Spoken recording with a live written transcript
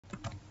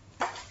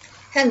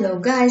Hello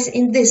guys,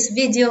 in this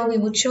video we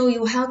would show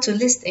you how to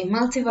list a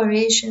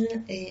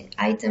multi-variation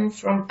item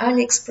from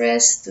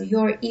AliExpress to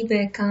your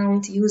eBay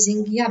account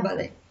using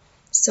Yaballe.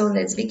 So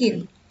let's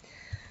begin.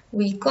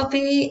 We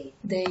copy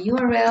the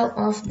URL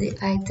of the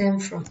item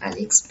from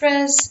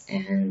AliExpress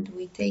and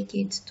we take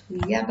it to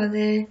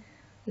Yaballe,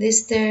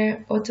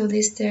 lister, auto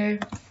lister,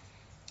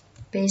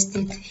 paste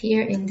it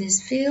here in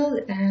this field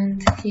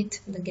and hit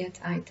the get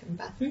item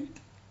button.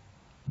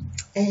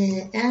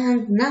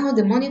 And now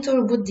the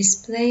monitor would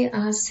display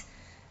us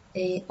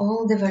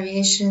all the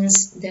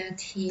variations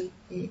that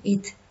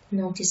it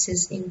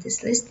notices in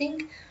this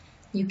listing.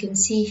 You can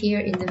see here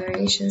in the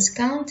variations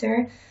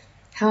counter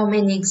how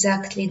many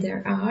exactly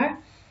there are.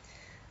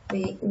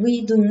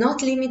 We do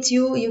not limit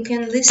you. You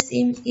can list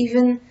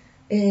even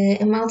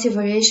a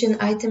multi-variation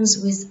items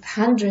with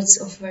hundreds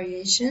of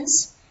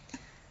variations.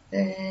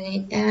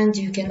 And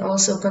you can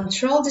also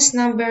control this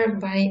number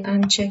by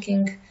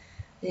unchecking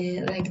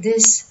like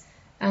this,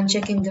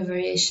 unchecking the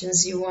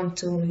variations you want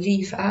to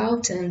leave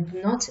out and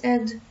not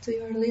add to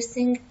your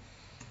listing.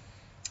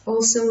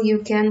 Also, you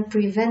can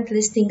prevent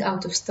listing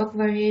out of stock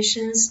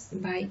variations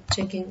by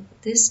checking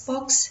this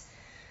box.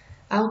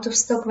 Out of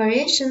stock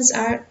variations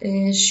are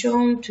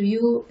shown to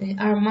you,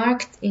 are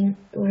marked in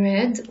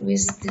red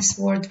with this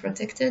word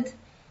protected,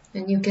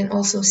 and you can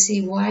also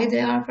see why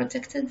they are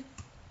protected.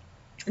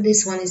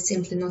 This one is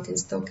simply not in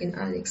stock in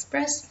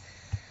AliExpress.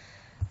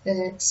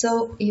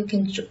 So you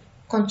can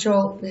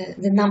control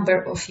the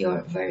number of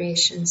your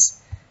variations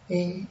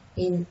in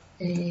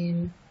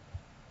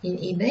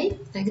eBay,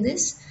 like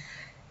this.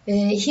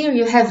 Here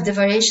you have the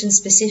variation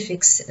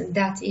specifics,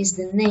 that is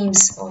the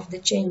names of the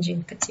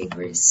changing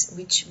categories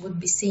which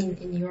would be seen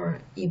in your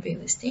eBay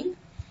listing.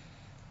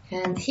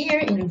 And here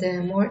in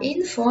the more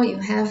info you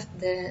have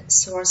the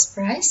source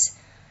price.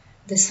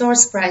 The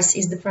source price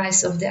is the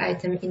price of the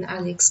item in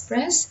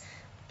AliExpress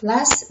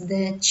plus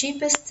the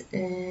cheapest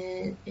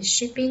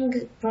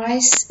shipping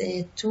price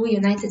to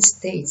United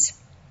States.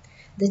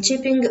 The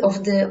shipping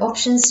of the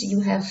options you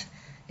have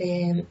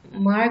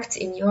marked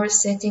in your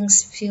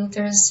settings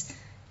filters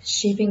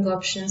shipping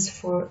options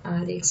for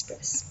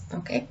AliExpress.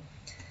 Okay.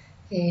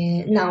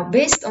 Now,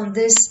 based on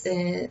this,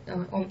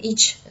 on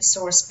each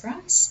source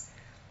price,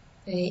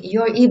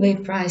 your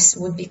eBay price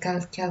would be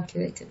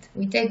calculated.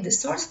 We take the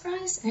source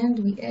price and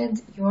we add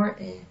your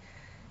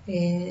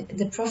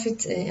the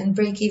profit and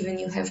break even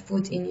you have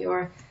put in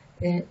your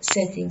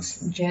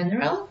settings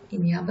general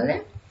in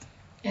Yaballe,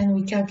 and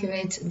we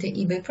calculate the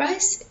eBay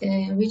price,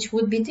 which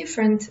would be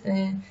different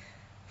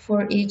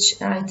for each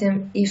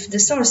item if the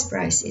source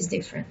price is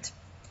different.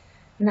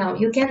 Now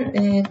you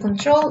can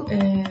control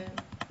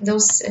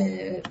those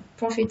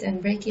profit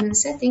and break-even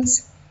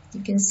settings.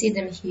 You can see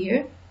them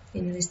here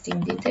in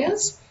listing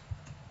details,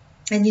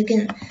 and you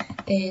can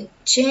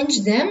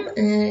change them.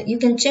 You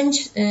can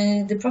change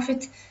the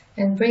profit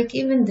and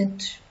break-even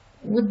that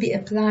would be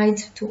applied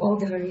to all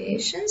the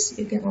variations.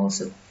 You can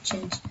also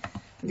change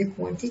the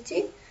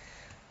quantity.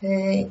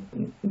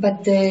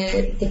 But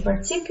the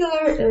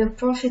particular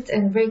profit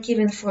and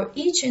break-even for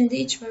each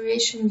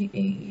variation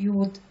you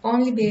would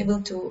only be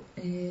able to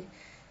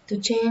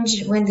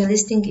change when the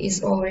listing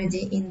is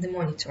already in the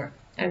monitor.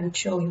 I will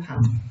show you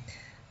how.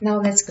 Now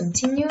let's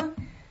continue.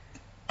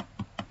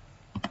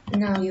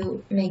 Now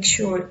you make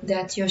sure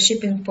that your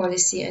shipping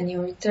policy and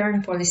your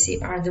return policy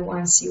are the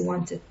ones you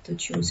wanted to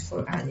choose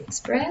for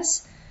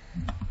AliExpress.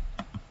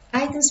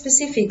 Item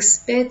specifics.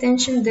 Pay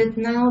attention that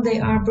now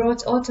they are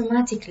brought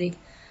automatically.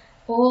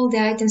 All the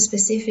item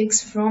specifics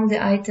from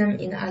the item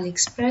in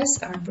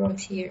AliExpress are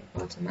brought here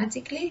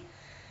automatically.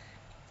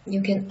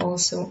 You can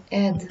also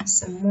add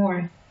some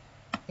more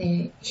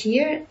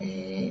here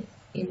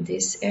in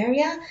this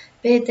area.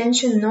 Pay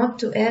attention not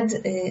to add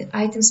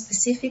item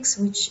specifics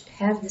which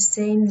have the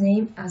same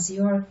name as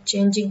your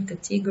changing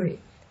category.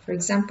 For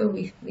example,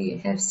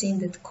 we have seen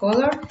that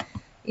color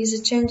is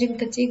a changing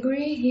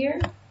category here,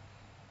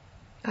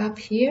 up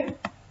here.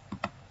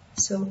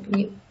 So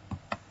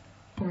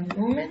one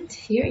moment,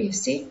 here you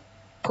see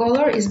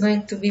color is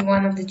going to be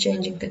one of the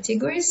changing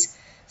categories.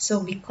 So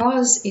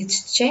because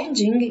it's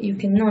changing, you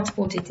cannot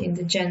put it in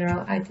the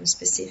general item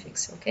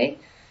specifics, okay?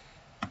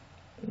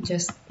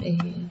 Just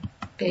pay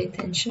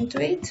attention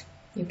to it.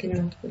 You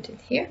cannot put it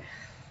here.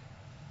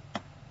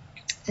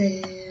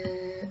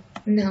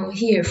 Now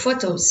here,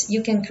 photos.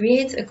 You can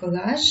create a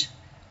collage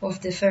of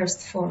the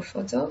first 4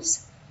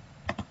 photos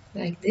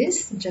like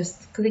this.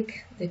 Just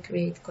click the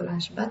create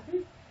collage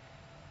button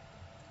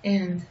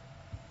and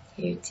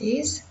here it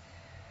is.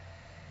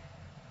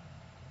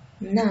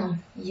 Now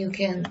you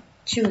can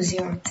choose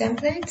your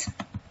template.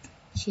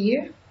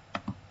 Here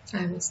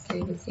I will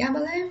stay with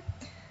Yaballe.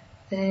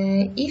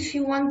 If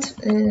you want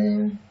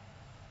the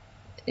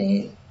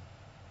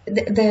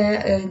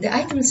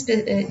item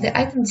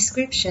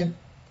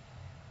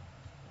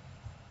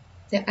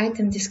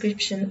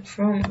description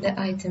from the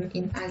item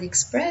in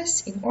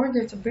AliExpress, in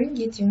order to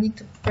bring it, you need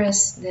to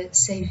press the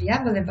Save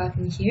Yaballe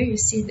button here. You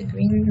see the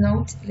green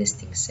note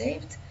listing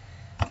saved.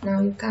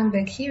 Now you come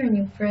back here and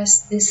you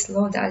press this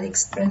Load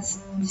AliExpress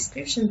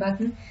description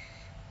button.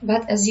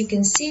 But as you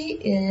can see,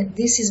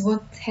 this is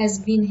what has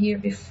been here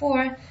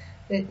before.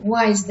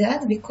 Why is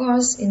that?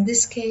 Because in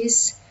this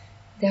case,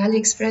 the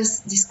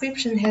AliExpress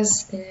description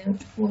has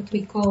what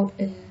we call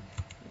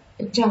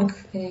junk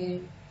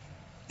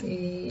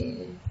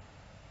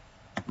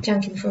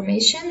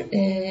information.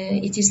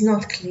 It is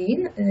not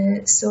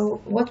clean.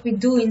 So what we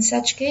do in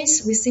such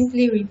case, we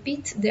simply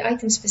repeat the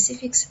item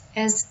specifics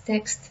as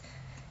text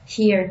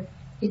here.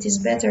 It is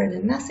better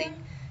than nothing,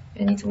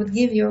 and it would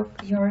give your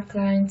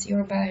client,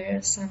 your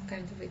buyer, some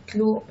kind of a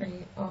clue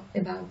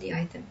about the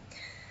item.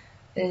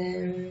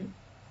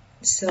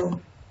 So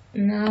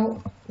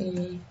now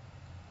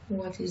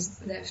what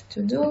is left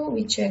to do?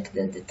 We check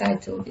that the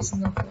title is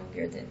not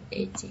longer than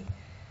 80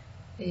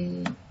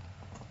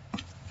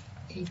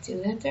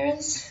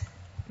 letters.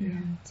 No,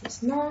 it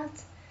is not,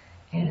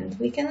 and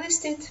we can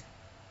list it.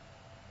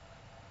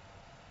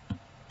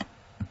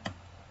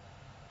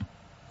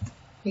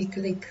 We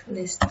click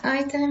list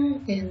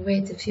item and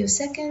wait a few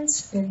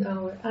seconds, and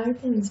our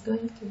item is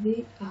going to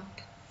be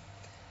up.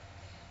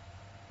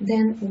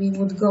 Then we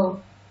would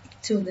go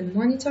to the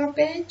monitor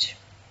page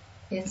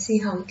and see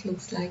how it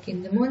looks like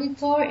in the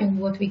monitor and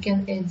what we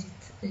can edit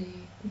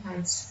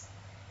once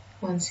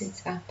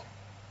it's up,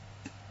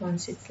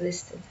 once it's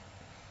listed.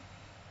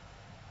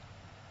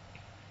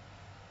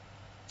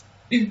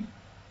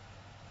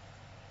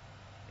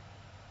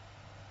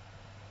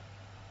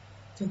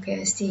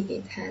 Okay, I see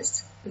it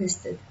has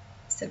listed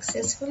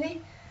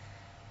successfully,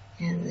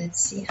 and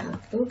let's see how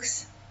it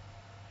looks.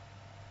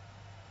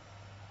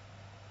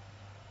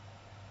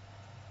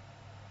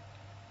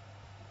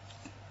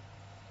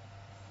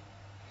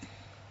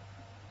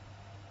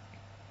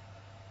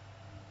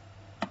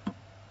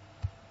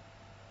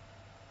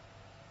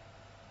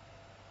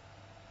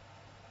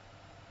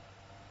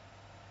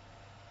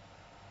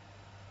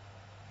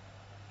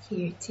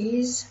 Here it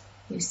is.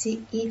 You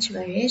see each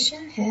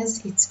variation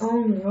has its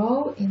own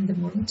row in the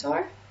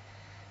monitor,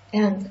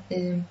 and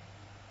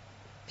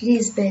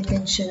please pay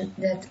attention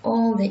that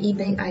all the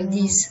eBay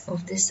IDs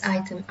of this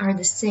item are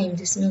the same.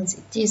 This means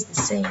it is the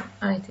same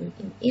item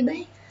in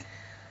eBay.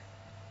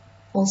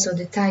 Also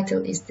the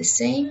title is the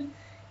same.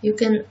 You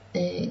can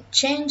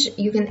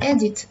you can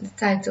edit the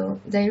title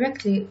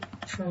directly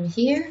from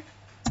here.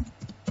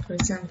 For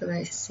example,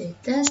 I say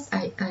test,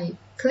 I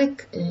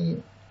click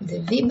the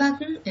V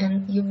button,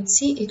 and you would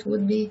see it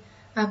would be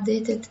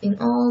updated in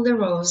all the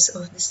rows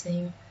of the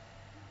same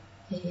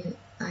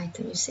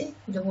item. You see,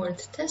 the word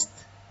test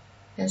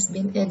has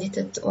been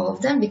edited to all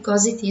of them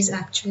because it is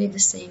actually the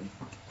same.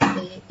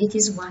 It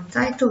is one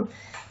title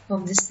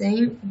of the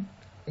same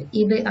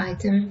eBay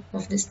item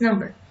of this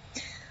number.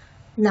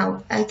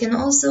 Now, I can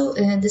also,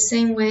 the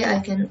same way I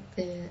can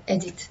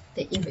edit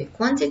the eBay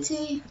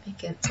quantity. I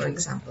can, for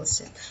example,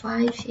 set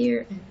 5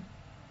 here and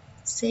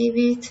save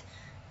it.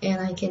 And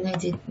I can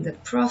edit the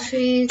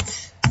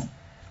profit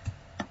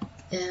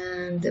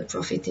and the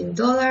profit in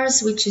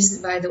dollars, which is,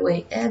 by the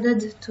way,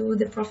 added to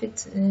the profit.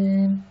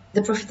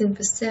 The profit in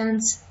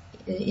percent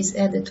is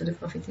added to the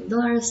profit in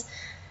dollars.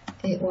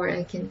 Or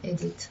I can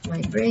edit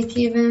my break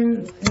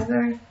even,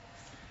 whatever.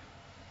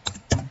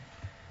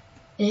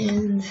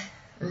 And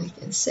I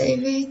can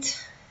save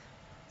it.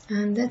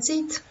 And that's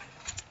it.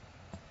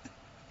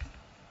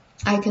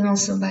 I can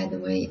also, by the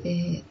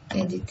way,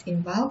 edit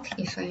in bulk.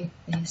 If I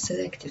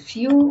select a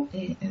few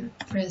and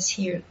press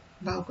here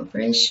bulk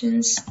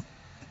operations,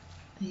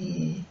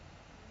 I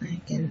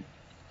can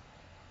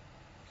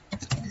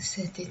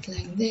set it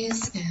like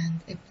this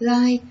and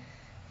apply,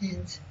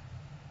 and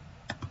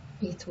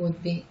it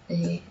would be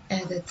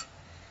added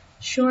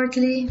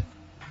shortly.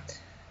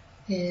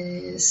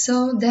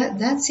 So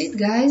that's it,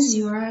 guys.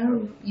 You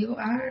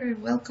are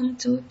welcome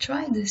to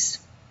try this.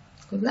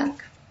 Good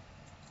luck.